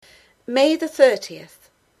May the 30th,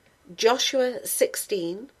 Joshua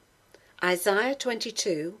 16, Isaiah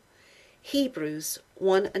 22, Hebrews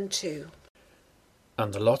 1 and 2.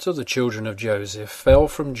 And the lot of the children of Joseph fell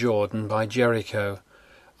from Jordan by Jericho,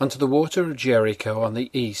 unto the water of Jericho on the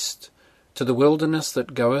east, to the wilderness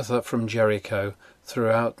that goeth up from Jericho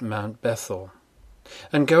throughout Mount Bethel,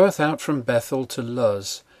 and goeth out from Bethel to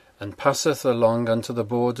Luz, and passeth along unto the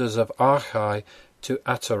borders of Archai to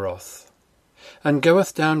Ataroth, and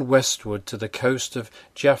goeth down westward to the coast of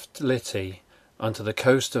Japhleti, unto the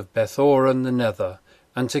coast of Bethoron the Nether,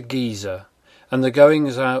 and to Gezer, and the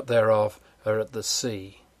goings out thereof are at the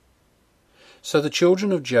sea. So the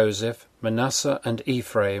children of Joseph, Manasseh and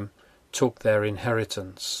Ephraim, took their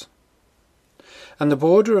inheritance. And the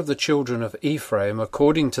border of the children of Ephraim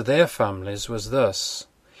according to their families was thus.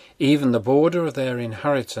 Even the border of their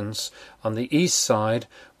inheritance on the east side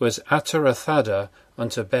was Atarothadda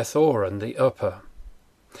unto Bethoron the upper.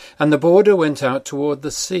 And the border went out toward the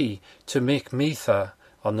sea to Michmetha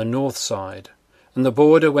on the north side. And the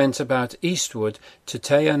border went about eastward to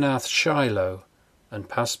Taanath Shiloh, and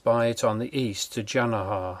passed by it on the east to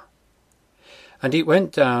Janahar. And it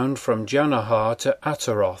went down from Janahar to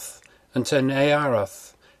Ataroth, and to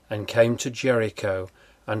Nearath, and came to Jericho,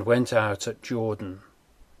 and went out at Jordan.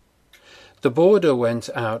 The border went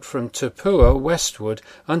out from Tappuah westward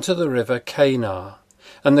unto the river Canaan,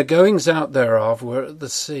 and the goings out thereof were at the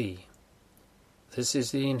sea. This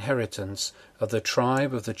is the inheritance of the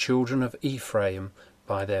tribe of the children of Ephraim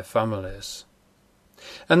by their families.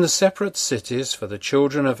 And the separate cities for the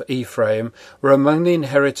children of Ephraim were among the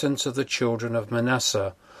inheritance of the children of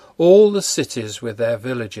Manasseh, all the cities with their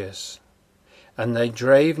villages. And they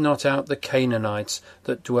drave not out the Canaanites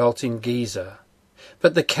that dwelt in Gezer,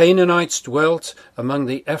 but the Canaanites dwelt among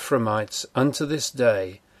the Ephraimites unto this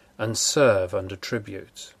day, and serve under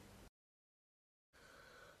tribute.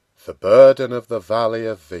 The burden of the valley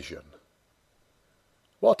of vision.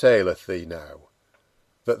 What aileth thee now,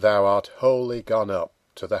 that thou art wholly gone up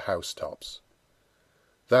to the housetops?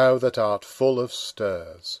 Thou that art full of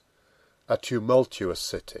stirs, a tumultuous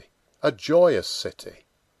city, a joyous city.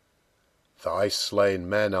 Thy slain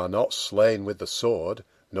men are not slain with the sword,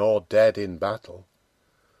 nor dead in battle.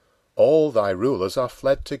 All thy rulers are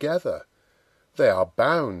fled together, they are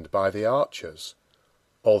bound by the archers.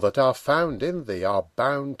 All that are found in thee are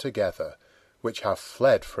bound together, which have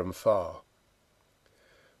fled from far.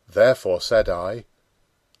 Therefore said I,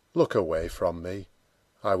 Look away from me,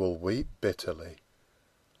 I will weep bitterly.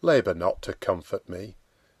 Labour not to comfort me,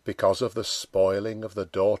 because of the spoiling of the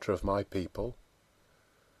daughter of my people.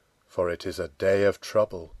 For it is a day of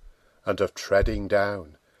trouble, and of treading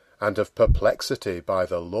down, and of perplexity by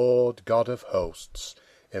the Lord God of hosts,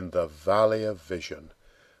 in the valley of vision,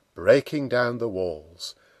 breaking down the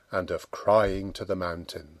walls, and of crying to the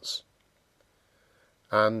mountains.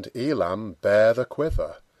 And Elam bare the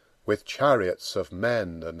quiver, with chariots of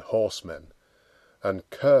men and horsemen, and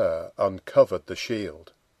Kir uncovered the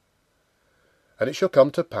shield. And it shall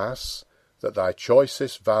come to pass, that thy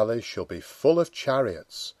choicest valleys shall be full of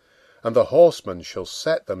chariots, and the horsemen shall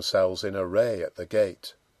set themselves in array at the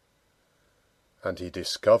gate. And he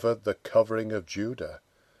discovered the covering of Judah,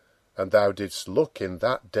 and thou didst look in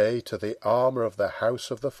that day to the armour of the house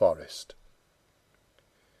of the forest.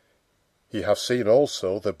 Ye have seen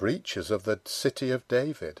also the breaches of the city of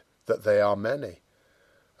David, that they are many,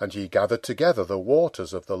 and ye gathered together the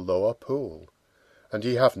waters of the lower pool, and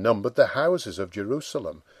ye have numbered the houses of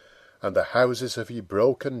Jerusalem, and the houses have ye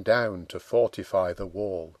broken down to fortify the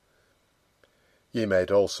wall. Ye made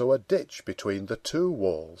also a ditch between the two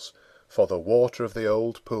walls, for the water of the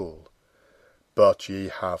old pool. But ye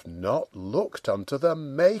have not looked unto the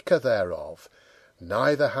Maker thereof,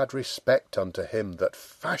 neither had respect unto him that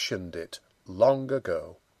fashioned it long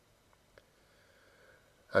ago.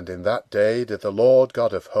 And in that day did the Lord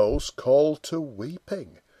God of hosts call to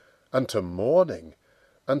weeping, and to mourning,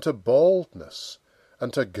 and to baldness,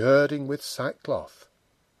 and to girding with sackcloth.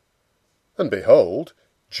 And behold,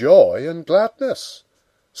 joy and gladness,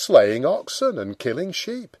 slaying oxen and killing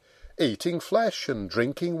sheep, eating flesh and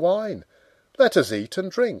drinking wine. Let us eat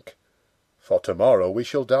and drink, for tomorrow we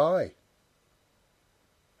shall die.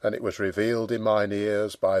 And it was revealed in mine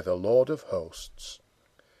ears by the Lord of hosts,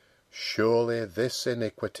 Surely this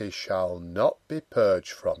iniquity shall not be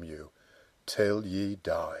purged from you, till ye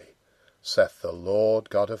die, saith the Lord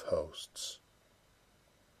God of hosts.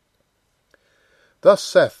 Thus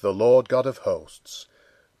saith the Lord God of hosts,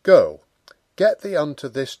 Go, get thee unto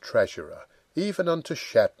this treasurer, even unto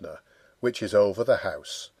Shebna, which is over the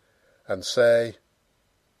house, and say,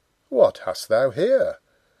 What hast thou here?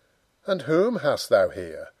 And whom hast thou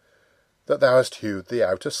here? that thou hast hewed thee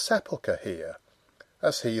out a sepulchre here,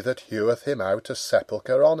 as he that heweth him out a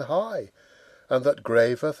sepulchre on high, and that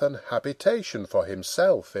graveth an habitation for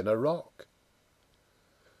himself in a rock.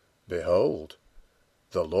 Behold,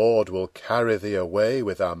 the Lord will carry thee away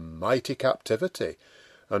with a mighty captivity,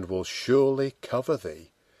 and will surely cover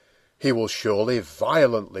thee. He will surely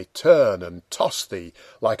violently turn and toss thee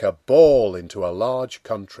like a ball into a large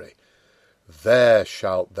country. There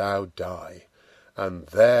shalt thou die, and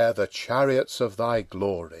there the chariots of thy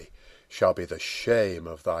glory shall be the shame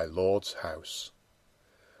of thy Lord's house.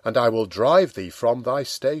 And I will drive thee from thy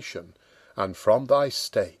station, and from thy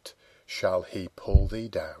state shall he pull thee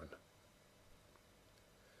down.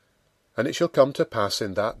 And it shall come to pass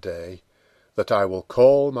in that day, that I will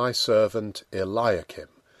call my servant Eliakim,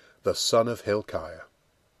 the son of Hilkiah.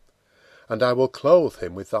 And I will clothe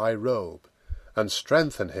him with thy robe, and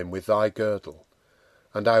strengthen him with thy girdle,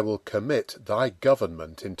 and I will commit thy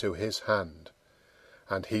government into his hand.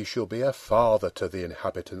 And he shall be a father to the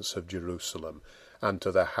inhabitants of Jerusalem, and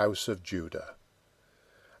to the house of Judah.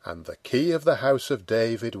 And the key of the house of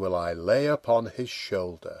David will I lay upon his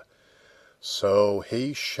shoulder. So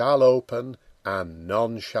he shall open, and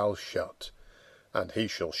none shall shut, and he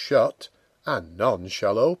shall shut, and none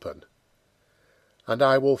shall open. And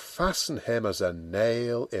I will fasten him as a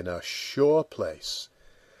nail in a sure place,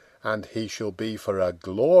 and he shall be for a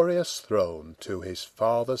glorious throne to his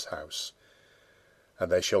father's house.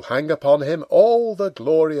 And they shall hang upon him all the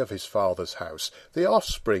glory of his father's house, the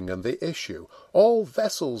offspring and the issue, all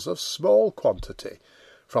vessels of small quantity,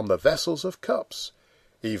 from the vessels of cups,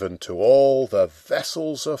 even to all the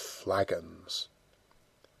vessels of flagons.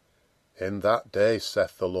 In that day,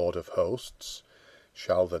 saith the Lord of hosts,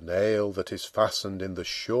 shall the nail that is fastened in the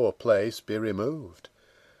sure place be removed,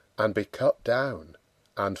 and be cut down,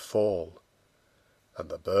 and fall, and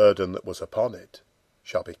the burden that was upon it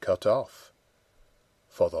shall be cut off.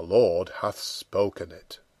 For the Lord hath spoken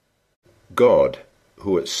it. God,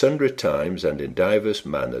 who at sundry times and in divers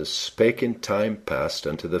manners spake in time past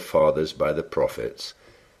unto the fathers by the prophets,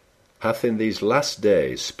 hath in these last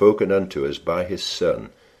days spoken unto us by his Son,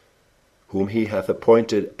 whom he hath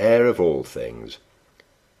appointed heir of all things,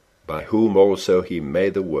 by whom also he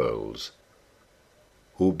made the worlds,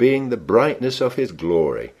 who being the brightness of his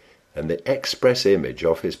glory, and the express image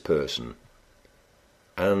of his person,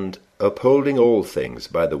 and upholding all things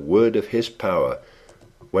by the word of his power,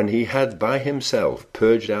 when he had by himself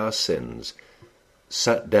purged our sins,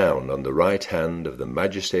 sat down on the right hand of the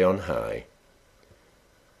Majesty on high,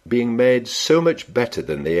 being made so much better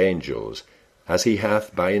than the angels, as he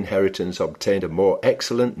hath by inheritance obtained a more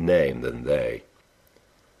excellent name than they.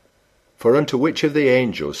 For unto which of the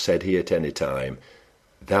angels said he at any time,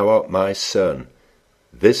 Thou art my Son,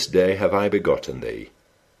 this day have I begotten thee?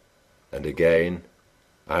 And again,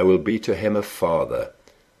 I will be to him a father,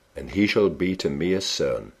 and he shall be to me a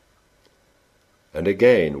son. And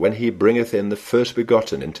again, when he bringeth in the first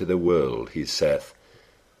begotten into the world, he saith,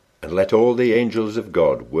 And let all the angels of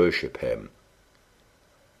God worship him.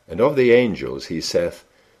 And of the angels he saith,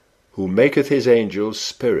 Who maketh his angels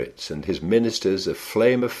spirits, and his ministers a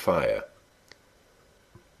flame of fire.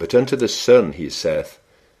 But unto the Son he saith,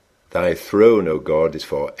 Thy throne, O God, is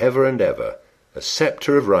for ever and ever. A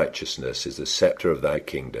sceptre of righteousness is the sceptre of thy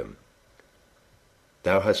kingdom.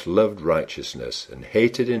 Thou hast loved righteousness, and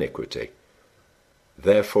hated iniquity.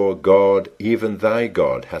 Therefore God, even thy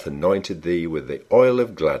God, hath anointed thee with the oil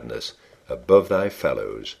of gladness above thy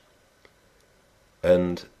fellows.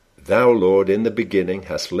 And thou, Lord, in the beginning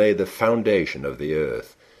hast laid the foundation of the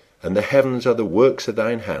earth, and the heavens are the works of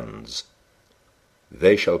thine hands.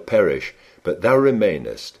 They shall perish, but thou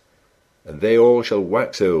remainest, and they all shall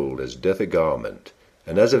wax old as doth a garment,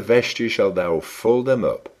 and as a vesture shalt thou fold them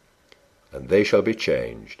up, and they shall be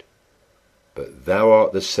changed. But thou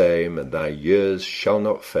art the same, and thy years shall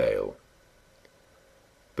not fail.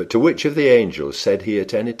 But to which of the angels said he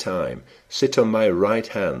at any time, Sit on my right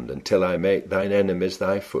hand, until I make thine enemies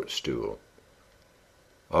thy footstool?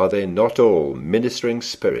 Are they not all ministering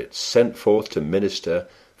spirits sent forth to minister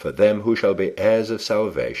for them who shall be heirs of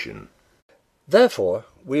salvation? Therefore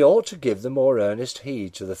we ought to give the more earnest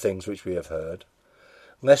heed to the things which we have heard,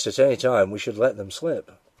 lest at any time we should let them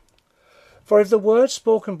slip. For if the word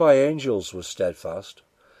spoken by angels was steadfast,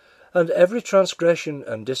 and every transgression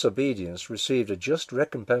and disobedience received a just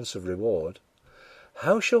recompense of reward,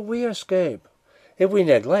 how shall we escape, if we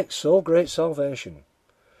neglect so great salvation,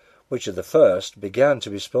 which at the first began to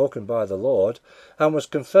be spoken by the Lord, and was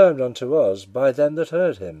confirmed unto us by them that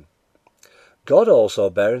heard him? God also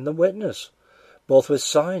bearing them witness, both with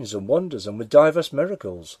signs and wonders, and with divers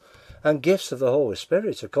miracles, and gifts of the Holy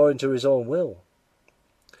Spirit, according to his own will.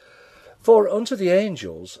 For unto the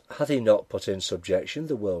angels hath he not put in subjection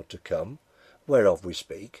the world to come, whereof we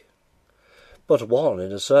speak. But one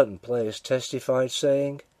in a certain place testified,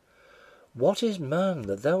 saying, What is man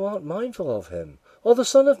that thou art mindful of him, or the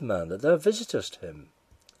son of man that thou visitest him?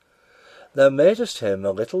 Thou madest him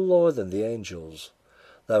a little lower than the angels.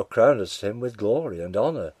 Thou crownedst him with glory and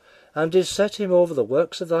honour, and didst set him over the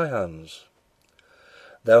works of thy hands.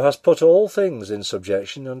 Thou hast put all things in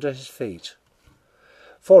subjection under his feet.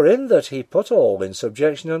 For in that he put all in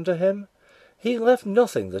subjection unto him, he left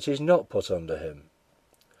nothing that is not put under him.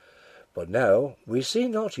 But now we see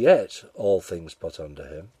not yet all things put under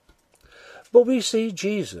him. But we see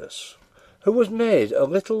Jesus, who was made a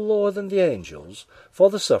little lower than the angels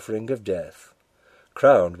for the suffering of death,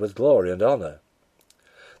 crowned with glory and honour,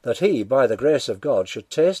 that he, by the grace of God, should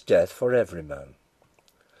taste death for every man.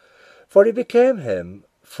 For he became him,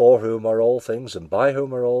 for whom are all things, and by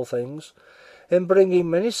whom are all things, in bringing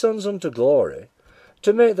many sons unto glory,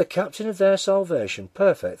 to make the captain of their salvation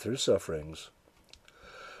perfect through sufferings.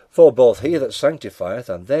 For both he that sanctifieth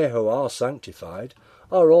and they who are sanctified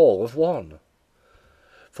are all of one.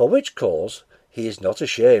 For which cause he is not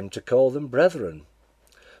ashamed to call them brethren,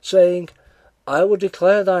 saying, I will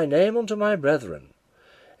declare thy name unto my brethren.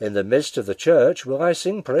 In the midst of the church will I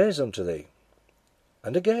sing praise unto thee.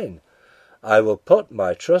 And again, I will put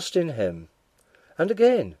my trust in him. And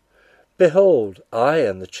again, Behold, I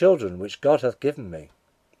and the children which God hath given me.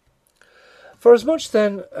 Forasmuch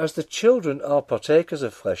then as the children are partakers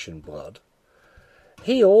of flesh and blood,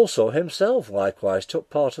 he also himself likewise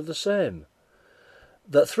took part of the same,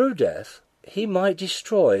 that through death he might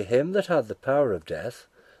destroy him that had the power of death,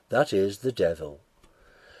 that is, the devil,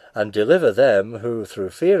 and deliver them who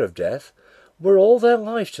through fear of death were all their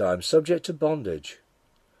lifetime subject to bondage.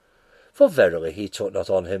 For verily he took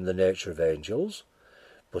not on him the nature of angels,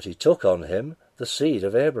 but he took on him the seed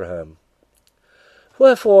of Abraham.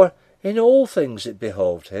 Wherefore in all things it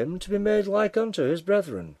behoved him to be made like unto his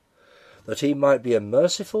brethren, that he might be a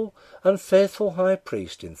merciful and faithful high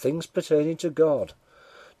priest in things pertaining to God,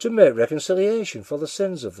 to make reconciliation for the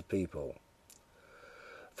sins of the people.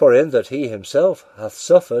 For in that he himself hath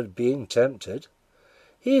suffered being tempted,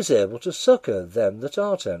 he is able to succour them that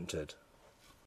are tempted.